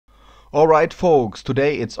Alright folks,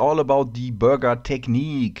 today it's all about the burger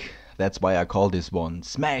technique. That's why I call this one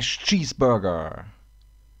Smash Cheeseburger.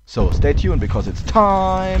 So stay tuned because it's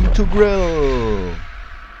time to grill.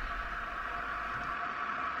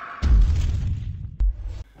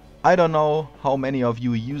 I don't know how many of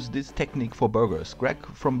you use this technique for burgers. Greg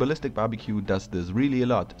from Ballistic Barbecue does this really a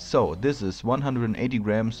lot. So this is 180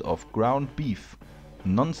 grams of ground beef,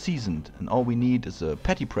 non-seasoned, and all we need is a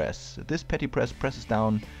patty press. This patty press presses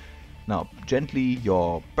down now gently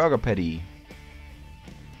your burger patty.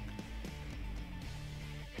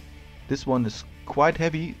 This one is quite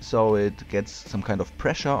heavy, so it gets some kind of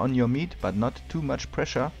pressure on your meat, but not too much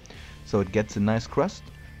pressure, so it gets a nice crust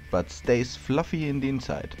but stays fluffy in the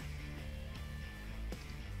inside.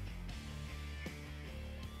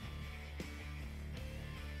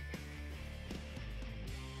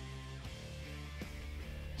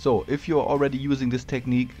 So if you're already using this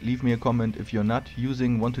technique, leave me a comment. If you're not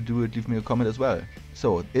want to do it, leave me a comment as well.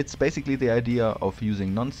 So it's basically the idea of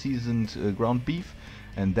using non-seasoned ground beef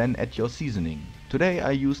and then add your seasoning. Today I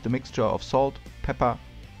used a mixture of salt, pepper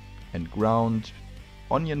and ground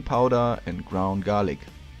onion powder and ground garlic.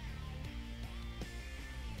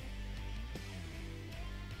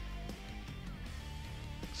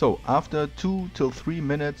 So after 2 till 3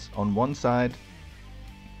 minutes on one side,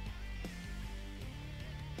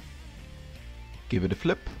 give it a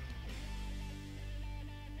flip.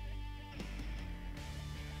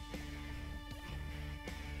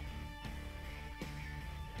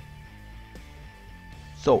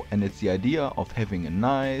 So, and it's the idea of having a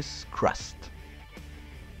nice crust.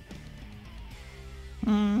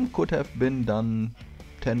 Could have been done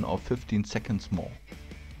 10 or 15 seconds more.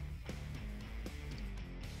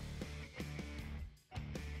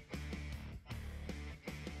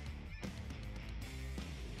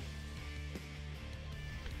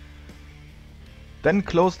 Then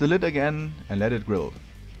close the lid again and let it grill.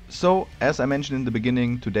 So, as I mentioned in the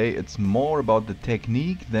beginning, today it's more about the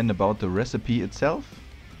technique than about the recipe itself.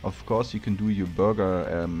 Of course you can do your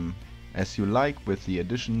burger as you like with the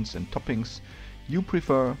additions and toppings you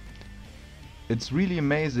prefer. It's really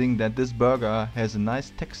amazing that this burger has a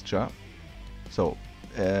nice texture. So,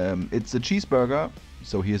 it's a cheeseburger,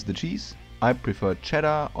 so here's the cheese. I prefer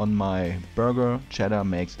cheddar on my burger. Cheddar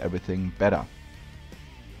makes everything better.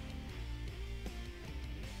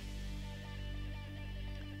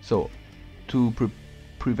 So, to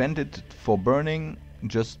prevent it for burning,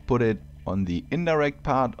 just put it on the indirect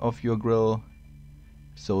part of your grill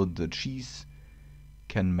so the cheese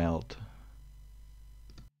can melt.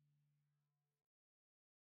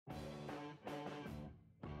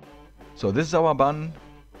 So this is our bun.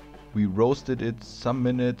 We roasted it some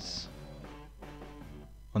minutes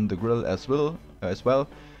on the grill as well.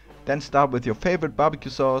 Then start with your favorite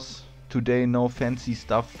barbecue sauce. Today no fancy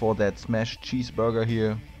stuff for that smashed cheeseburger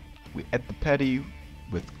here. We add the patty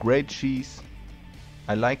with great cheese.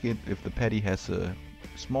 I like it if the patty has a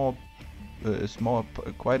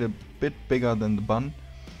quite a bit bigger than the bun.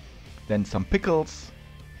 Then some pickles,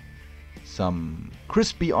 some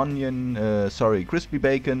crispy bacon.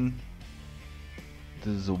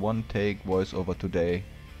 This is a one-take voiceover today.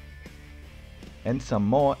 And some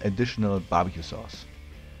more additional barbecue sauce.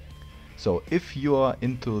 So if you are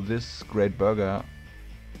into this great burger,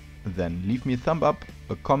 then leave me a thumb up,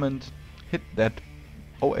 a comment, hit that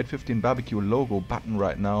 0815 barbecue logo button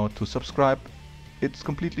right now to subscribe. It's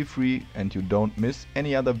completely free and you don't miss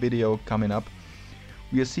any other video coming up.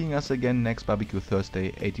 We are seeing us again next Barbecue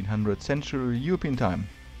Thursday, 1800 Central European Time.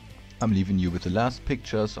 I'm leaving you with the last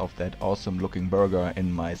pictures of that awesome looking burger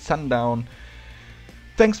in my sundown.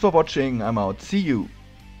 Thanks for watching, I'm out, see you!